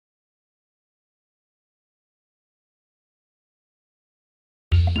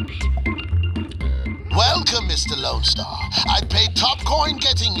Welcome, Mr. Lone Star. I paid top coin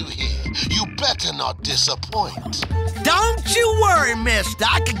getting you here. You better not disappoint. Don't you worry, mister.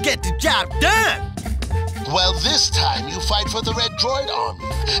 I can get the job done. Well, this time you fight for the Red Droid Army,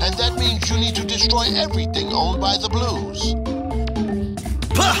 and that means you need to destroy everything owned by the Blues.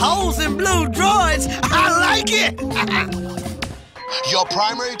 Put holes in blue droids. I like it. Your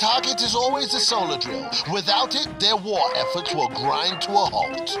primary target is always the solar drill. Without it, their war efforts will grind to a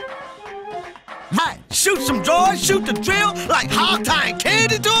halt. Right, shoot some droids, shoot the drill like hog tying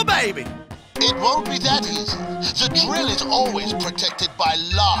candy to a baby. It won't be that easy. The drill is always protected by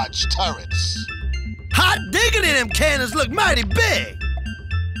large turrets. Hot diggity, them cannons look mighty big.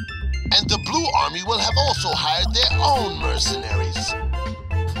 And the Blue Army will have also hired their own mercenaries.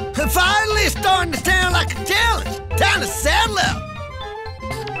 Finally, it's starting to sound like a challenge. Time to saddle up.